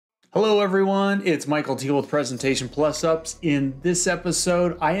Hello everyone, it's Michael Teal with Presentation Plus Ups. In this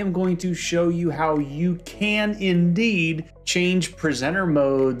episode, I am going to show you how you can indeed change presenter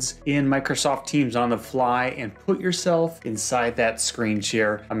modes in Microsoft Teams on the fly and put yourself inside that screen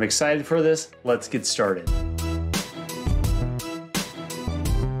share. I'm excited for this. Let's get started.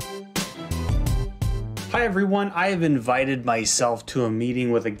 Hi everyone, I have invited myself to a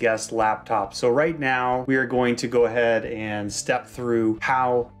meeting with a guest laptop. So right now we are going to go ahead and step through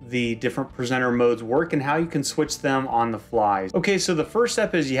how the different presenter modes work and how you can switch them on the fly. Okay, so the first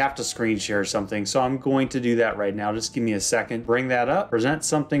step is you have to screen share something. So I'm going to do that right now. Just give me a second, bring that up, present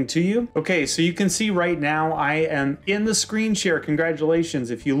something to you. Okay, so you can see right now I am in the screen share.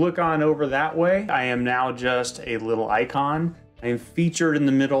 Congratulations. If you look on over that way, I am now just a little icon. I am featured in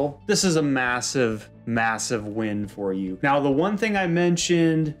the middle. This is a massive win for you. Now, the one thing I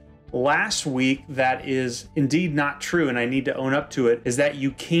mentioned last week that is indeed not true, and I need to own up to it, is that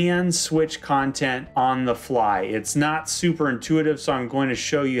you can switch content on the fly. It's not super intuitive, so I'm going to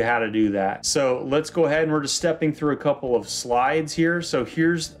show you how to do that. So let's go ahead, and we're just stepping through a couple of slides here. So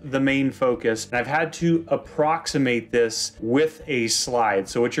here's the main focus, and I've had to approximate this with a slide.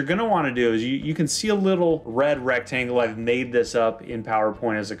 So what you're going to want to do is you can see a little red rectangle. I've made this up in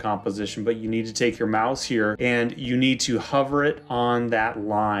PowerPoint as a composition, but you need to take your mouse here and you need to hover it on that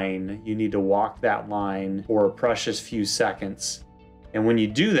line. You need to walk that line for a precious few seconds. And when you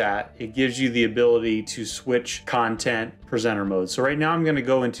do that, it gives you the ability to switch content presenter mode. So right now I'm going to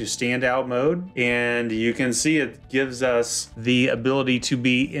go into standout mode, and you can see it gives us the ability to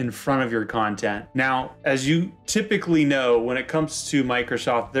be in front of your content. Now, as you typically know, when it comes to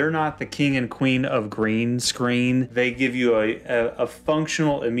Microsoft, they're not the king and queen of green screen. They give you a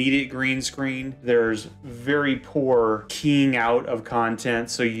functional immediate green screen. There's very poor keying out of content.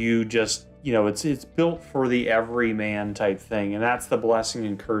 So you just, you know, it's built for the everyman type thing, and that's the blessing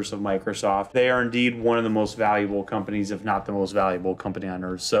and curse of Microsoft. They are indeed one of the most valuable companies, if not the most valuable company on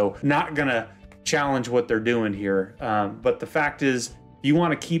earth. So not gonna challenge what they're doing here, but the fact is, if you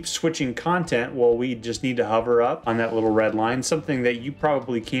want to keep switching content, well, we just need to hover up on that little red line. Something that you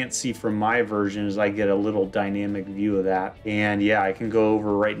probably can't see from my version is I get a little dynamic view of that. And yeah, I can go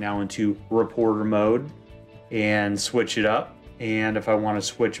over right now into reporter mode and switch it up. And if I want to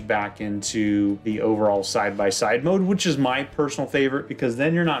switch back into the overall side-by-side mode, which is my personal favorite, because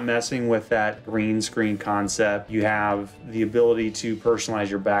then you're not messing with that green screen concept. You have the ability to personalize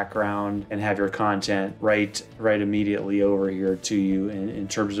your background and have your content right immediately over here to you in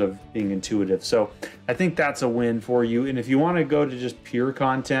terms of being intuitive. So I think that's a win for you. And if you want to go to just pure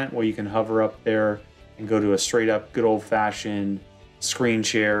content, well, you can hover up there and go to a straight up good old-fashioned screen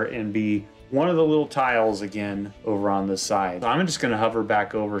share and be one of the little tiles again over on this side. So I'm just going to hover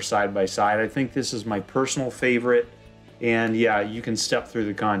back over side by side. I think this is my personal favorite. And yeah, you can step through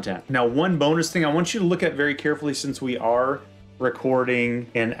the content. Now, one bonus thing I want you to look at very carefully, since we are recording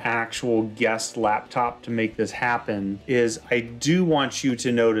an actual guest laptop to make this happen, is I do want you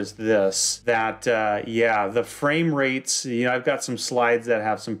to notice this, that yeah, the frame rates, you know, I've got some slides that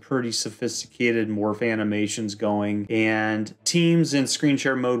have some pretty sophisticated morph animations going, and Teams in screen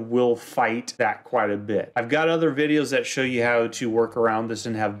share mode will fight that quite a bit. I've got other videos that show you how to work around this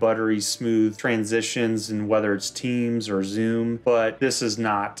and have buttery smooth transitions, and whether it's Teams or Zoom, but this is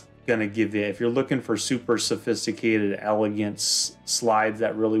not gonna give you, if you're looking for super sophisticated, elegant slides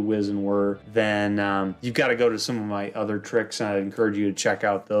that really whiz and whir, then you've got to go to some of my other tricks, and I'd encourage you to check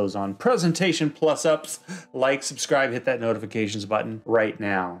out those on Presentation Plus Ups. Like, subscribe, hit that notifications button right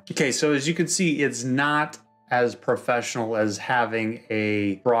now. Okay, so as you can see, it's not as professional as having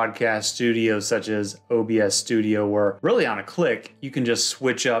a broadcast studio such as OBS Studio, where really on a click you can just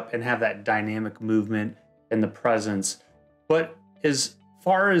switch up and have that dynamic movement and the presence. But as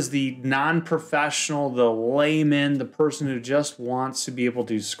far as the non-professional, the layman, the person who just wants to be able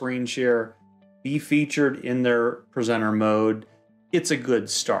to screen share, be featured in their presenter mode, it's a good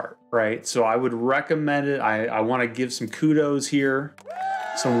start, right? So I would recommend it. I want to give some kudos here,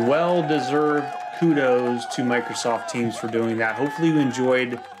 some well-deserved kudos to Microsoft Teams for doing that. Hopefully you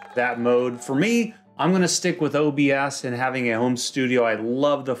enjoyed that mode. For me, I'm going to stick with OBS and having a home studio. I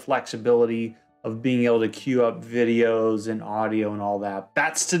love the flexibility of being able to queue up videos and audio and all that.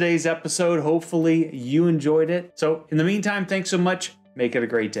 That's today's episode. Hopefully you enjoyed it. So in the meantime, thanks so much. Make it a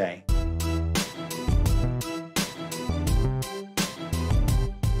great day.